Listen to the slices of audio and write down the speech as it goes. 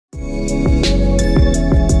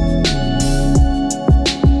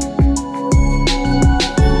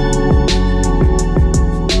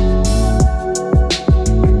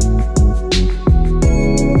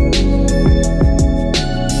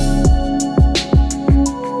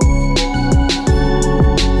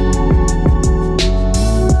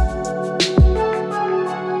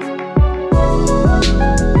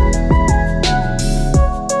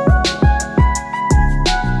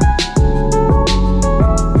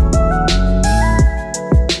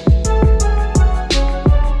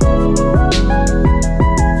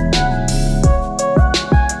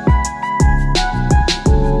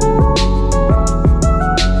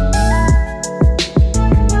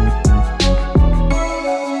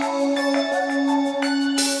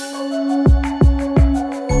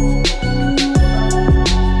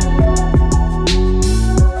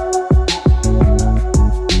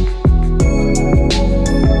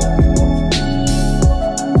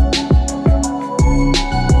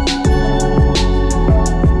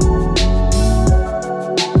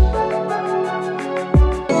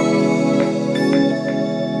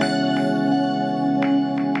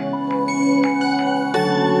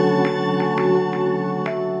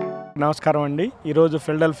నమస్కారం అండి. ఈరోజు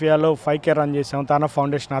ఫిలడెల్ఫియాలో 5K రన్ చేసాం తానా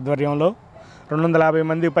ఫౌండేషన్ ఆధ్వర్యంలో. 250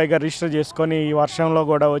 మంది పైగా రిజిస్టర్ చేసుకొని ఈ వర్షంలో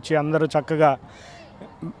కూడా వచ్చి అందరూ చక్కగా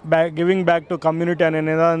గివింగ్ బ్యాక్ టు కమ్యూనిటీ అనే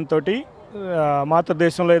నినాదంతో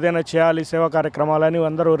మాతృదేశంలో ఏదైనా చేయాలి సేవా కార్యక్రమాలని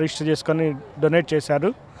అందరూ రిజిస్టర్ చేసుకొని డొనేట్ చేశారు.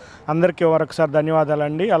 అందరికీ మరొకసారి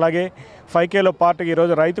ధన్యవాదాలండి. అలాగే 5Kలో పాటుగా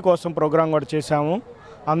ఈరోజు రైతు కోసం ప్రోగ్రాం కూడా చేశాము.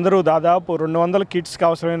 అందరూ దాదాపు 200 కిట్స్కి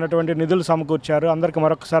అవసరమైనటువంటి నిధులు సమకూర్చారు. అందరికీ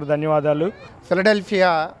మరొకసారి ధన్యవాదాలు.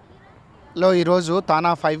 ఫిలడెల్ఫియాలో ఈరోజు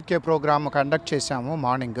తానా 5K ప్రోగ్రామ్ కండక్ట్ చేశాము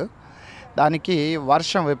మార్నింగ్. దానికి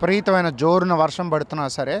వర్షం విపరీతమైన జోరున వర్షం పడుతున్నా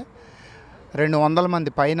సరే 200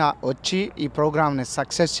 మంది పైన వచ్చి ఈ ప్రోగ్రామ్ని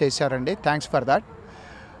సక్సెస్ చేశారండి. Thanks for that.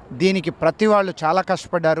 దీనికి ప్రతి వాళ్ళు చాలా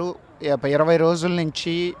కష్టపడ్డారు. 20 రోజుల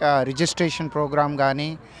నుంచి రిజిస్ట్రేషన్ ప్రోగ్రామ్ కానీ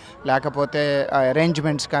లేకపోతే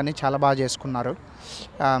అరేంజ్మెంట్స్ కానీ చాలా బాగా చేసుకున్నారు.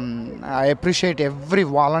 I appreciate every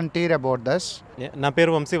volunteer about దస్. నా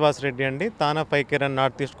పేరు వంశీవాసరెడ్డి అండి. తానా 5K రన్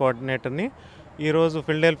నార్త్ ఈస్ట్ కోఆర్డినేటర్ని. ఈరోజు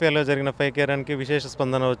ఫిలడెల్ఫియాలో జరిగిన 5K రన్కి విశేష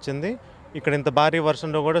స్పందన వచ్చింది. ఇక్కడ ఇంత భారీ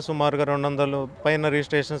వర్షంలో కూడా సుమారుగా 200 పైన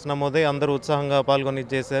రిజిస్ట్రేషన్స్ నమోదై అందరూ ఉత్సాహంగా పాల్గొని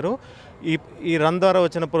చేశారు. ఈ రన్ ద్వారా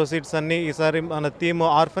వచ్చిన ప్రొసీడ్స్ అన్ని ఈసారి మన theme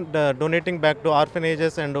donating back to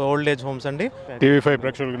orphanages and old age homes అండి. TV5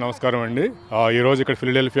 ప్రేక్షకులకు నమస్కారం అండి. ఈరోజు ఇక్కడ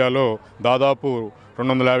ఫిలడెల్ఫియాలో దాదాపు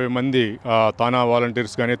 250 మంది తానా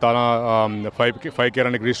వాలంటీర్స్ కానీ తానా 5K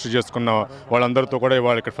రన్కి రిజిస్టర్ చేసుకున్న వాళ్ళందరితో కూడా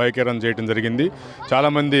ఇవాళ ఇక్కడ 5K రన్ చేయడం జరిగింది.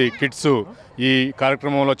 చాలామంది కిడ్స్ ఈ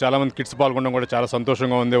కార్యక్రమంలో చాలామంది కిడ్స్ పాల్గొనడం కూడా చాలా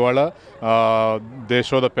సంతోషంగా ఉంది. వాళ్ళ they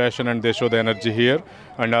show the passion and they show the energy here.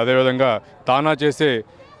 And అదేవిధంగా తానా చేసే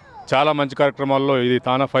చాలా మంచి కార్యక్రమాల్లో ఇది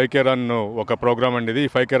తానా 5K రన్ ఒక ప్రోగ్రామ్ అండి. ఇది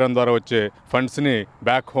 5K రన్ ద్వారా వచ్చే ఫండ్స్ని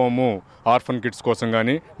బ్యాక్ హోము ఆర్ఫన్ కిడ్స్ కోసం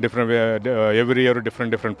కానీ ఎవ్రీ ఇయర్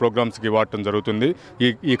డిఫరెంట్ ప్రోగ్రామ్స్కి వాడటం జరుగుతుంది.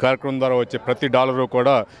 ఈ కార్యక్రమం ద్వారా వచ్చే ప్రతి డాలరు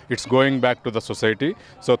కూడా it's going back to the society.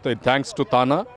 So thanks to TANA.